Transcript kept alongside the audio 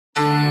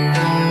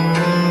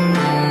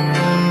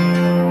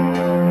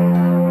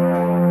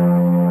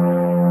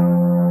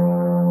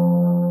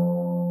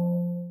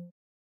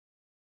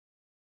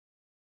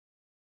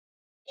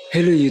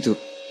Hello YouTube,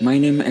 my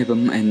name is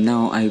Abam and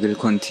now I will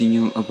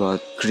continue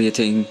about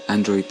creating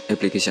Android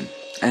application.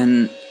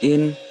 And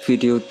in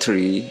video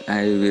 3,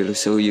 I will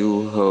show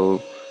you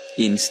how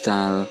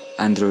install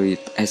Android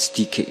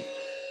SDK.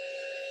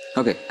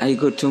 Okay, I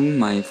go to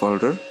my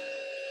folder.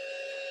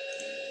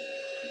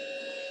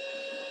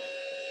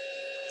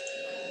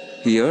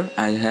 Here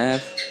I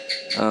have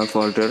a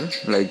folder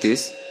like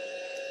this,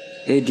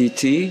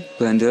 ADT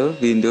bundle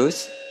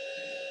Windows.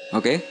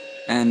 Okay,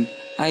 and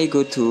I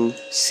go to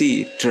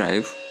C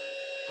drive,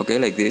 okay,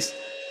 like this,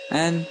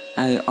 and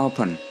I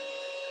open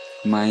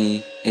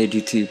my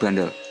ADT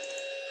bundle.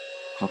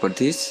 Open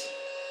this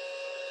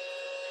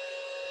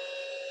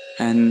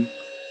and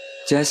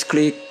just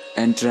click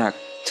and drag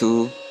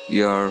to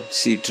your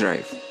C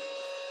drive.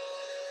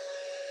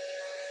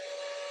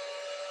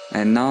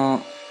 And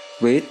now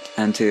wait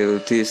until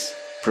this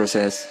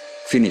process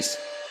finish.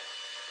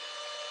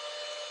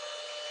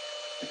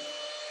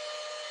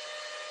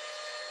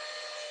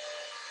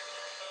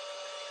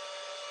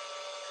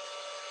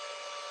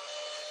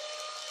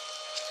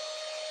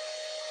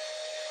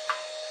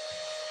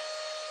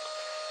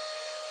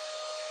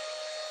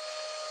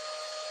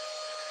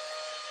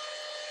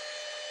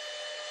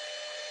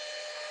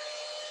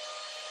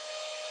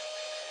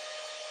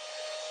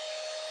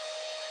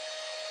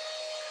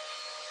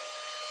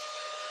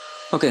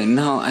 Okay,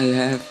 now I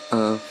have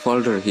a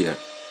folder here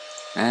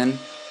and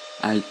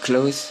I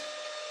close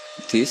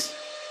this.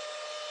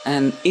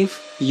 And if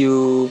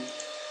your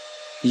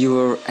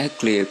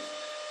Eclipse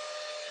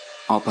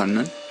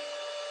open,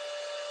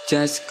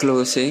 just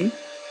closing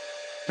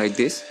like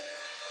this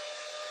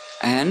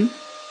and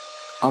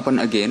open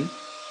again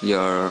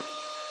your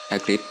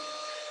Eclipse.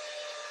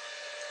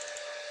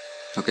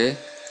 Okay,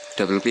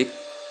 double click.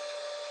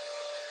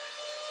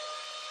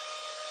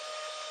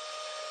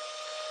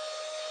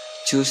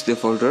 Choose the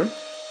folder,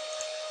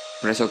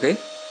 press OK.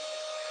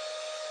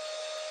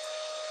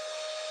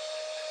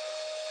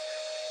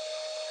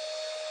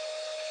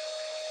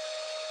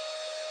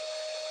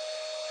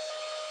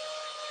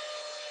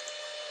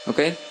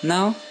 Okay,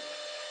 now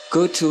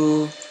go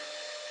to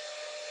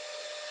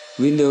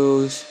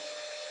Windows,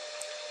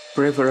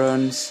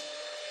 Preference,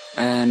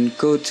 and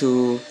go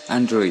to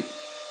Android.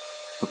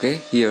 Okay,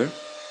 here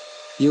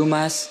you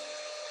must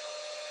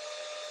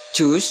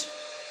choose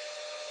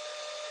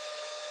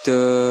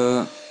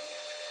the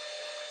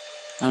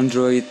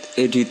Android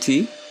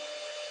ADT.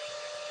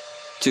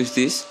 Choose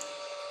this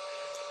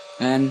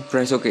and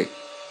press OK.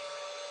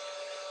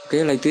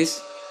 Okay, like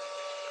this.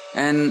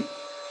 And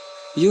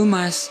you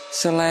must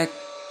select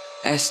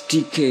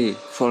SDK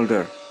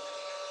folder.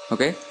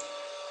 Okay,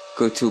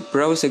 go to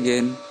browse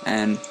again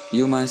and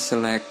you must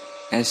select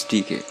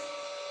SDK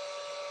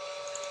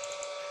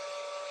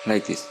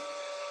like this,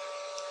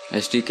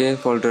 SDK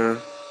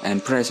folder,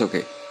 and press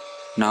OK.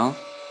 Now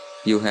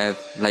you have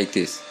like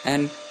this,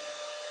 and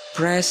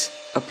press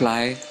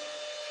apply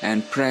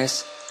and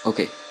press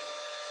OK.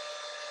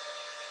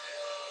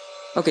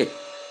 Okay,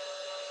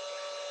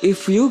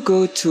 if you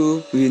go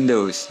to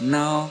Windows,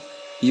 now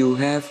you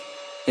have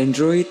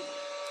Android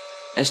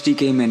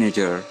SDK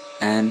Manager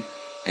and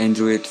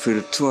Android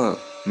Virtual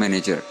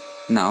Manager.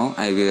 Now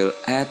I will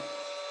add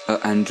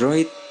an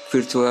Android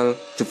Virtual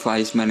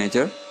Device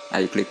Manager.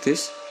 I click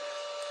this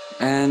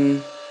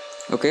and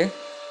okay,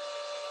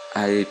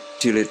 I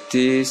delete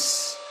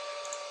this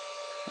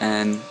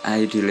and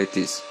I delete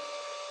this.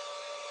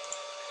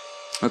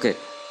 Okay,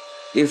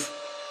 if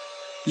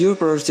your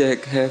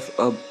project have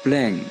a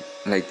blank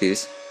like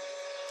this,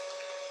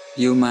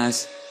 you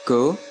must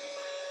go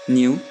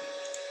new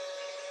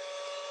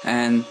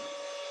and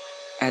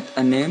add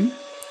a name,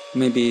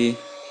 maybe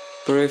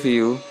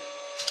preview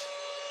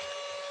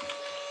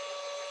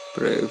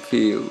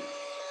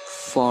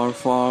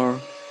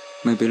 4,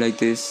 maybe like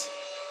this.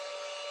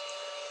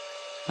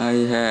 I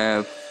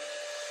have,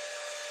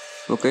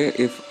 okay,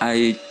 if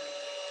I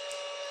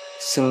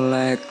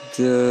select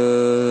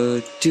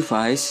the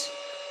device,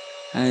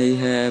 I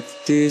have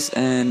this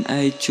and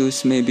I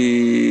choose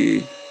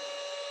maybe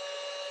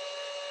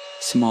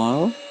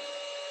small,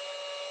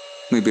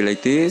 maybe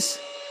like this.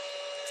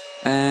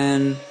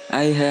 And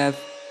I have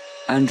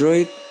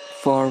Android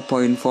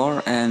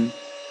 4.4 and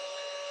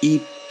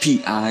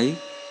EPI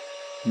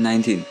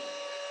 19,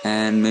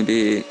 and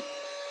maybe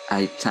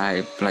I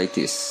type like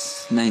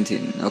this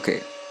 19.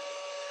 Okay,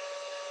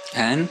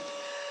 and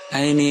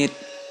I need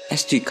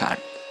SD card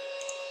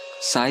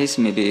size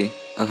maybe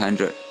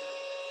 100.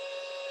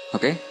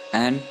 Okay,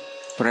 and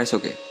press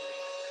OK.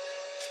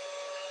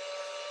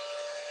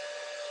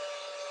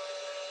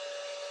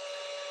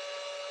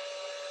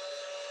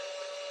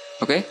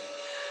 Okay,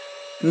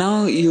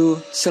 now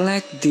you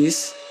select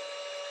this,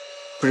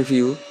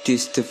 preview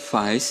this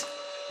device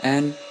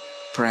and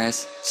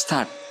press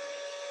start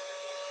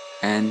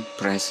and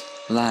press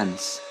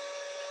launch.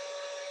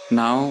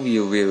 Now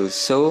you will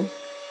show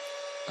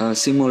a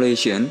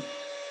simulation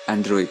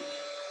Android.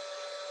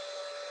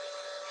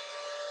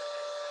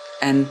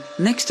 And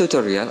next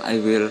tutorial I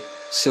will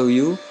show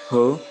you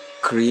how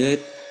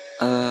create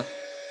a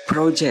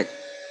project,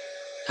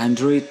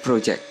 Android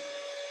project.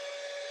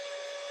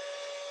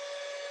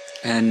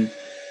 and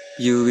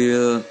you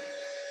will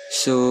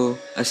show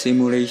a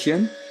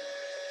simulation.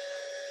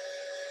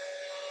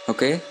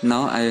 Okay,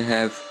 now I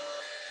have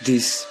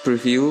this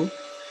preview,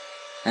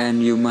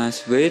 and you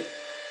must wait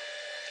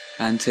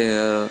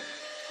until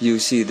you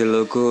see the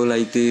logo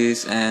like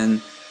this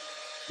and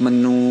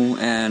menu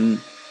and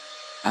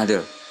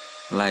other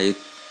like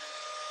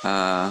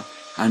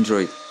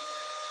Android.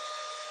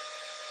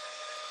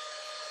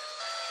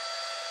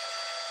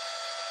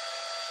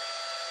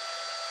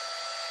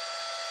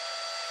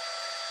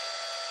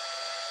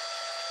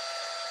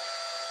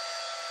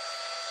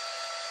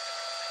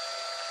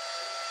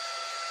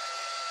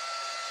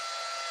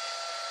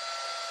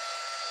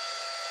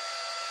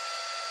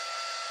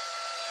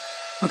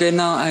 Okay,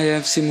 now I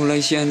have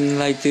simulation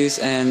like this,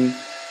 and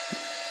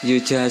you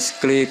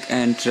just click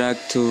and drag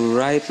to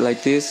right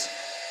like this,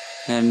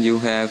 and you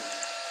have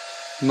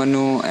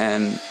menu,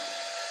 and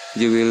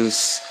you will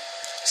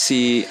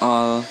see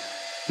all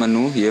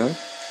menu here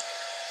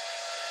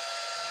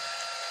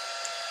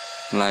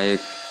like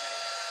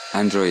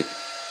Android.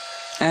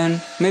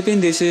 And maybe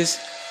this is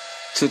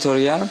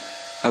tutorial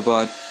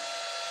about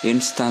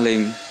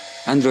installing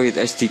Android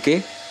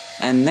SDK,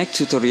 and next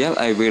tutorial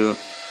I will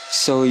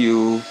show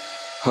you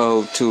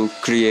how to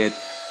create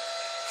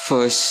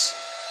first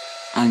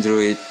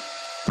Android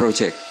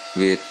project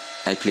with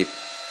Eclipse.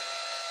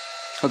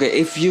 Okay,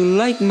 if you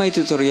like my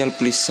tutorial,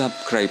 please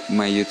subscribe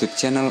my YouTube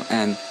channel,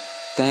 and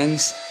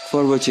thanks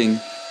for watching.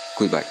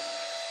 Goodbye.